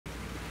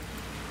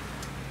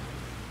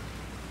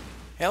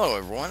Hello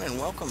everyone and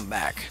welcome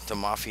back to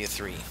Mafia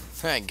 3.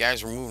 Alright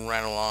guys, we're moving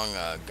right along,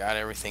 got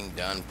everything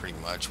done pretty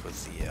much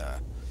with the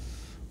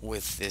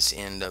with this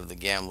end of the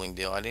gambling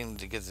deal. I didn't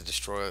get to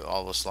destroy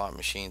all the slot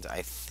machines.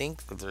 I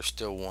think that there's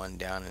still one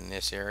down in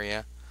this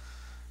area.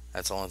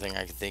 That's the only thing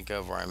I can think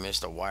of where I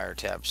missed a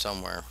wiretap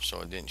somewhere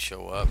so it didn't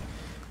show up.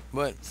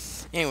 But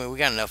anyway, we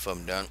got enough of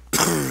them done.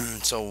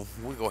 So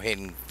we'll go ahead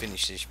and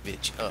finish this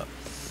bitch up.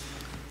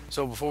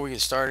 So before we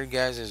get started,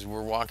 guys, as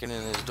we're walking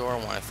in this door, I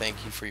want to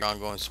thank you for your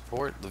ongoing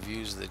support, the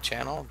views of the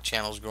channel. The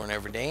channel's growing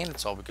every day, and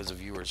it's all because of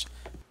viewers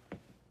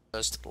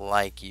just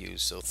like you.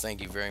 So thank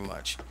you very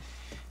much.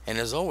 And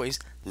as always,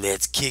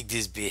 let's kick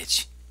this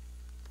bitch.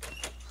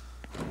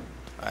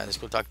 Alright, let's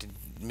go talk to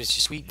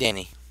Mr. Sweet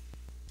Danny.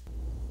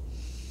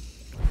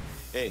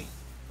 Hey,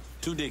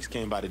 two dicks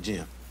came by the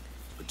gym.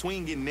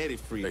 Between getting Eddie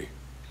free,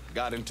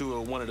 got into it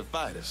with one of the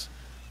fighters.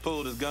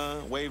 Pulled his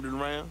gun, waved it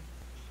around.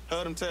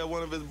 Heard him tell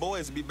one of his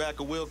boys to be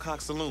back at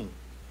Wilcox Saloon.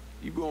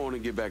 You go on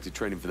and get back to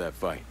training for that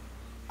fight.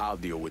 I'll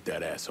deal with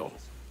that asshole.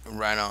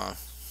 Right on.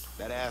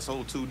 That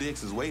asshole Two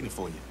Dicks is waiting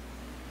for you.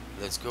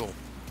 Let's go.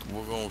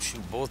 We're gonna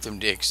shoot both them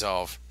dicks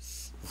off.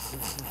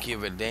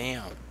 Give a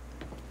damn.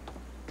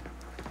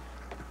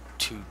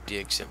 Two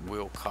dicks at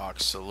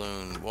Wilcox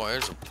Saloon. Boy,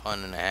 there's a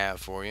pun and a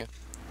half for you.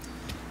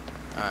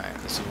 Alright,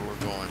 let's see where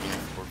we're going here.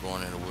 We're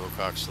going into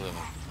Wilcox Saloon.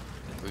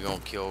 We're gonna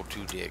kill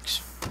two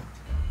dicks.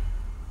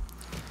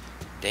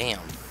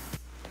 Damn.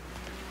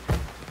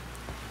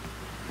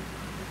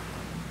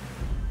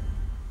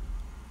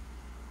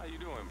 How you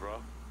doing,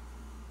 bro?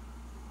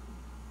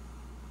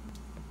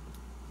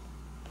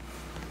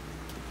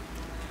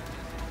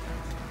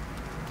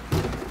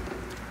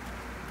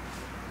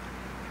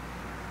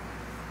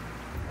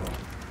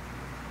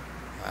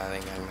 I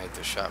think I can make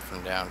the shot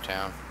from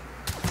downtown.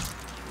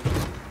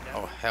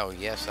 Oh, hell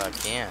yes, I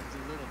can. He's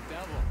a little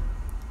devil.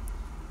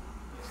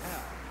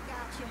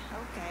 Gotcha.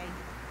 Okay.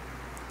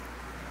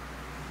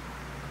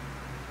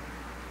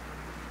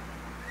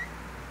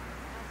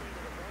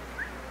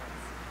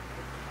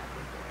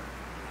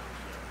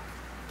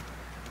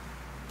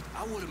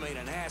 I would have made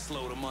an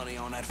assload of money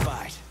on that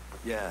fight.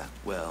 Yeah,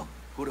 well,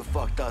 who the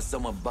fuck thought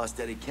someone bust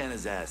Eddie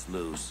Kenner's ass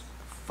loose?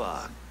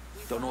 Fuck.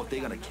 Don't know if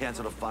they're gonna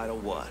cancel the fight or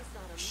what.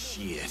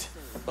 Shit.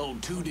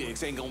 Old Two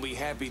Dicks ain't gonna be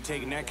happy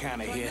taking that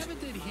kind of I hit.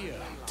 never did hear.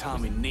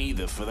 Tommy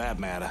neither, for that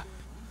matter.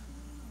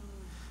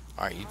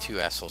 Alright, you two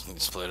assholes need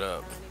to split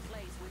up.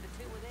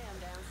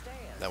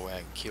 That way I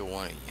can kill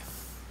one of you.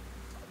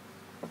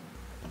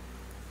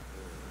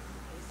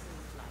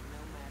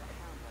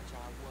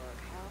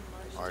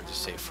 Or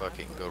just say fuck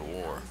it and go to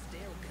war.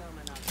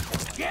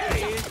 Get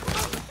it!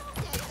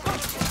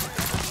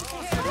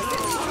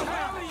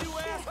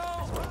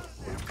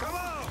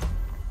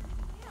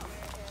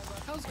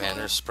 Man,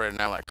 they're spreading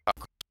out like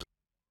cockroaches.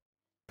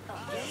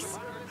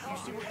 You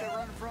see what they're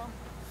running from?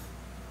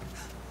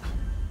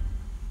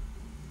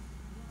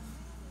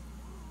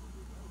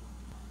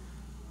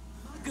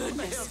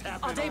 Goodness.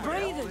 Are they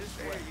breathing?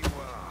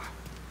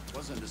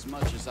 Wasn't as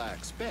much as I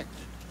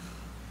expected.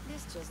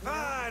 This just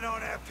Fine on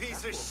that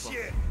piece of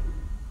shit.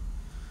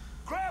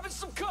 Grabbing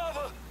some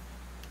cover!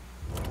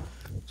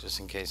 Just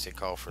in case they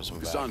call for some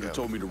Cassandra backup.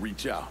 told me to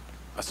reach out.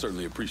 I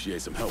certainly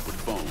appreciate some help with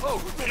the phone.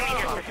 Oh,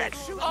 God!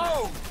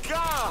 Oh,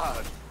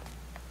 God!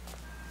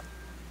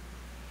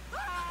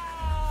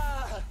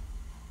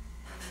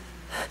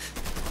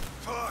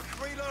 Fuck,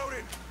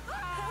 reloading!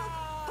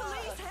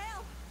 police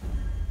help!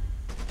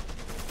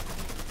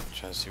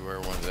 Trying to see where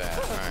everyone's at.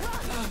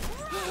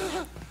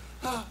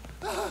 Alright.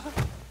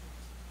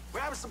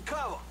 Grab some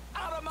cover!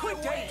 Out of my Quit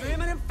way!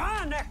 daydreaming and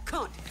find that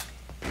cunt!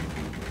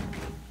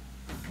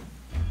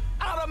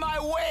 Out of my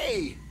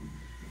way!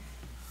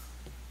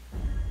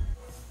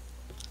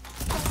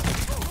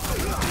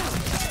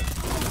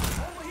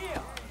 Over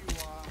here!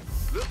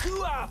 Look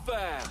who I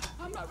found!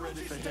 I'm not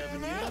ready for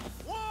heaven yet.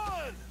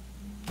 One!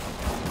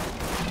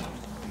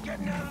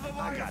 Getting out of the way!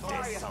 I got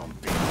this, son.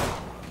 God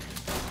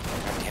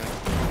damn it.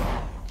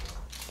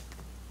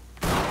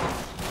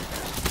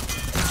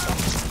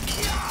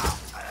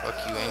 Fuck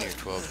you and your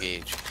 12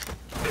 gauge.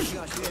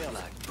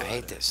 I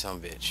hate that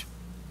sumbitch.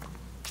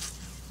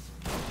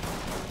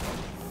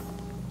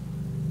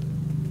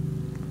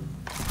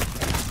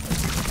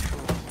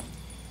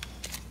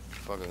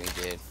 Fuck him, he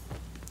did.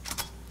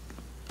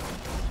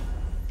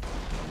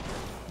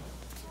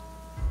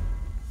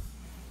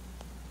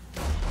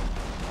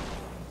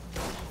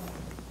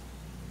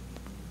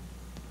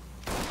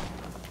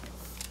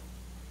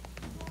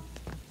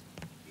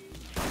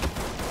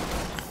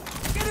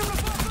 Get him the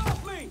fuck off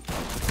me!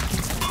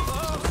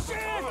 Oh,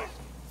 shit!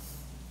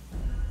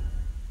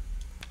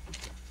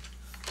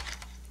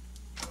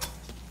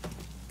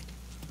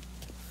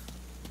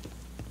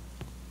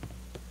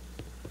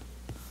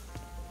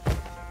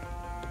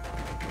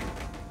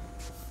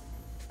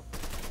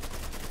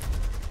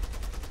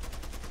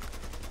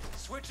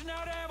 Switching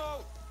out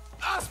ammo!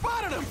 I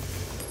spotted him!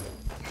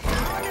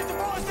 I get the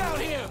boys down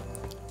here!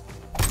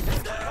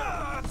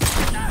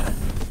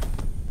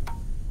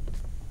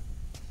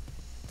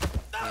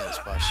 Yeah, that's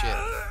my shit.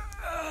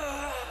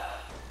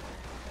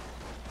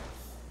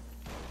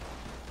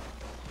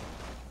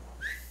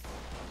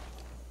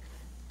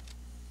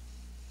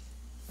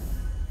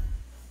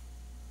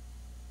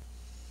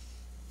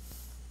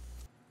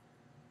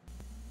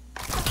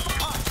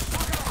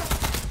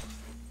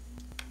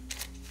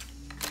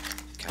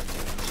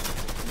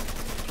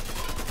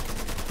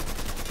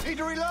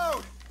 to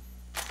reload.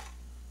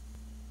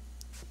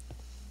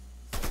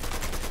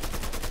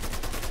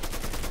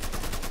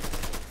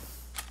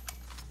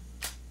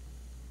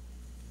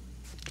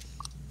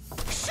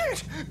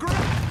 Shit!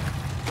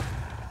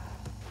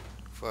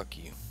 Fuck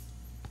you.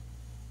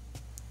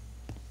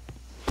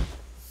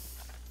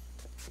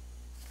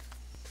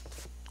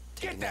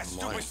 Get that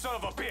stupid son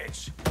of a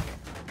bitch!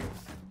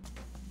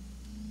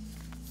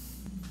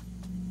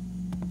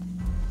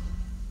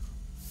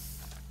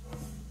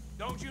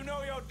 Don't you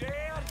know your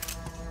dad?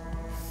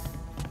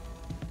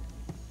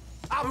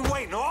 I've been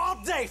waiting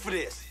all day for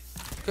this.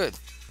 Good.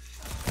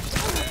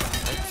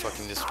 That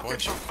fucking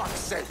disappoints you. For fuck's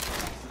sake.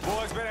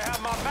 Boys better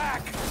have my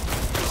back.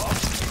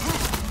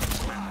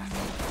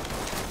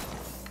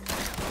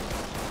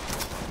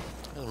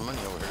 There's money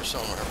over here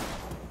somewhere.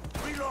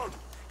 Reload.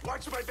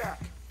 Watch my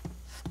back.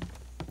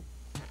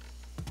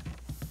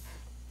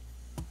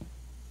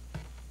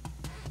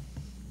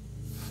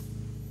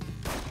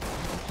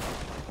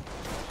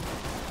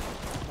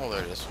 Oh,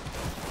 there it is.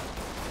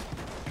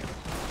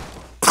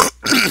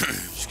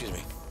 Excuse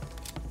me.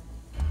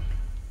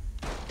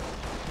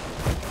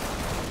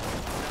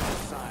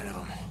 Side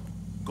of him.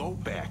 Go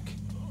back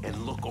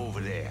and look over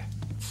there.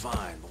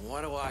 Fine, but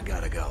why do I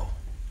gotta go?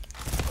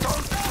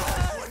 Don't go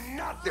for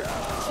nothing.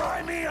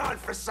 Try me on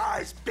for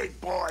size,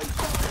 big boy.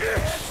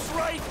 That's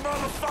right,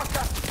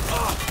 motherfucker.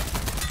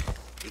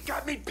 You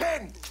got me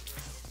pinned.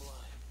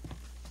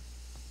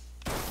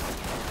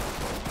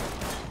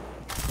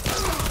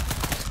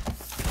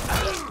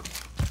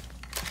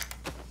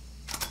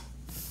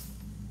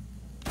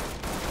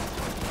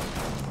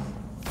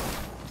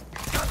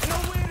 Got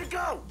nowhere to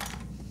go.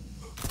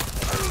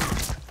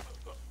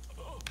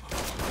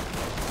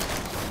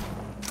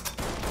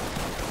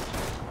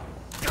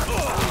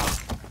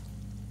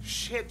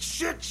 Shit,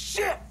 shit,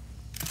 shit!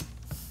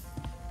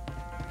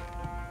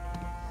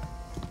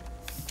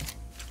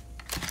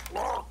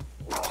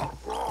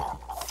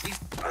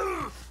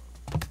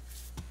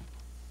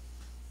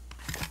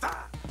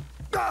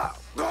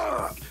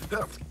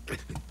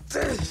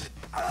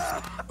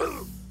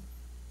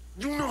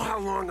 You know how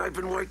long I've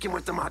been working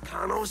with the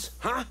Marcanos,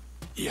 huh?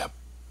 Yep.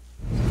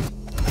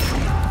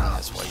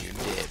 That's why you're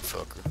dead,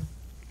 fucker.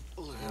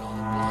 Look at all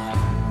the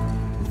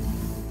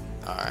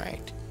blood.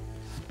 Alright.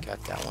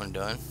 Got that one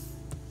done.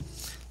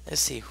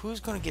 Let's see, who's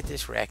gonna get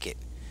this racket?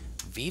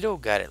 Vito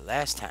got it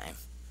last time.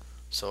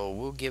 So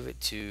we'll give it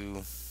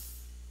to...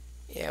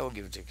 Yeah, we'll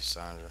give it to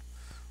Cassandra.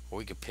 Or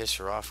we could piss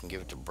her off and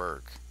give it to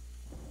Burke.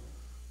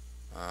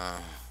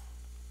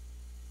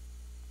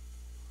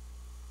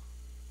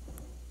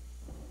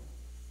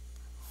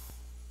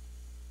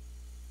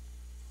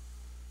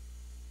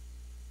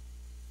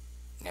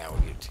 Now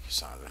we'll give it to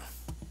Cassandra.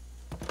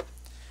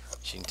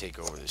 She can take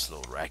over this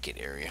little racket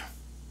area.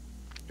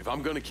 If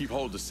I'm gonna keep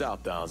hold of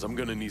Southdowns, I'm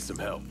gonna need some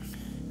help.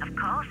 Of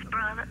course,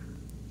 brother.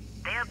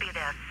 They'll be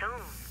there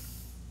soon.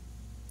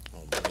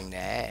 Oh, bring the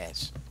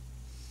ass.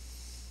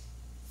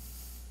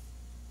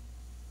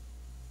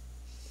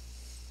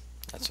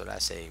 That's what I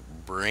say.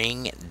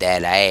 Bring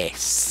that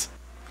ass.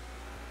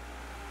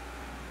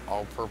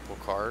 All purple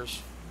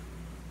cars.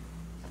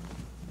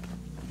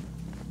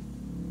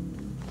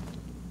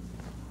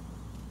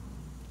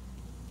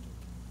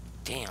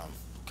 Damn.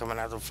 Coming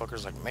out of the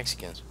fuckers like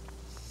Mexicans.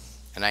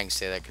 And I can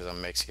say that because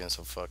I'm Mexican,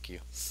 so fuck you.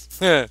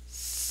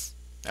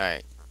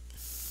 Alright.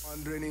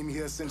 Wandering in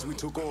here since we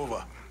took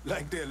over.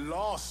 Like they're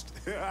lost.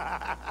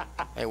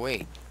 Hey,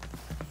 wait.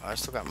 I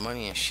still got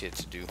money and shit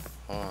to do.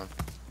 Hold on.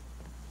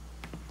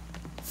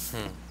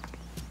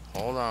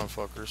 Hold on,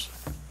 fuckers.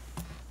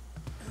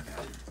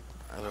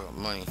 I still got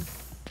money.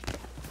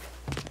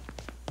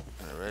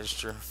 And a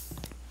register.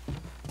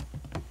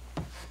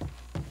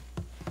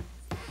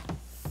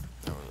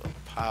 There was a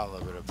pile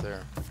of it up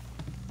there.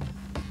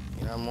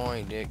 Get out of my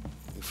way, dick.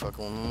 You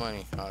fucking with my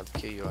money. I'll have to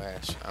kill your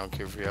ass. I don't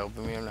care if you're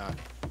helping me or not.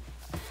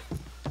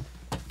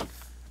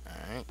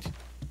 Alright.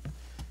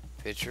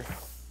 Picture.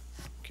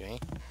 Okay.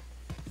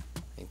 I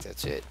think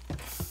that's it.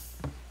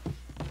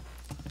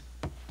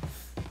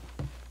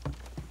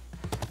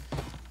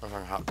 What if I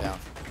can hop down?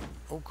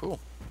 Oh, cool.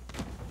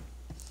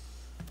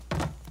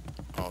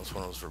 Oh, it's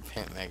one of those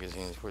Repent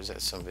magazines. Where's that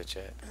sumbitch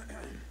at?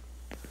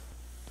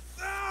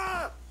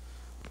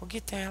 Well,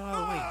 get the hell out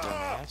of the way,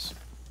 dumbass.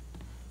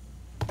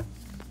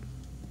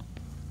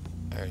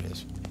 There it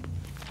is.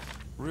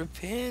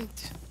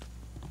 Repent.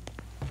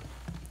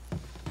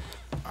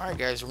 Alright,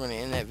 guys, we're going to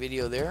end that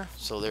video there.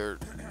 So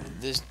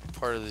this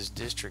part of this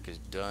district is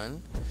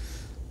done.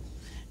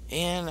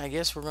 And I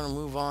guess we're going to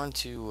move on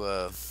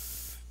to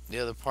the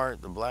other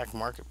part, the black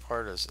market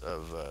part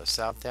of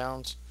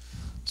Southdowns.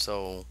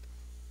 So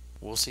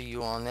we'll see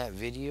you on that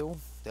video.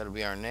 That'll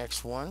be our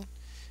next one.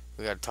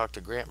 We got to talk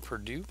to Grant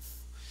Purdue.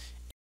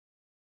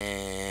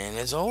 And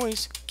as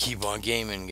always, keep on gaming.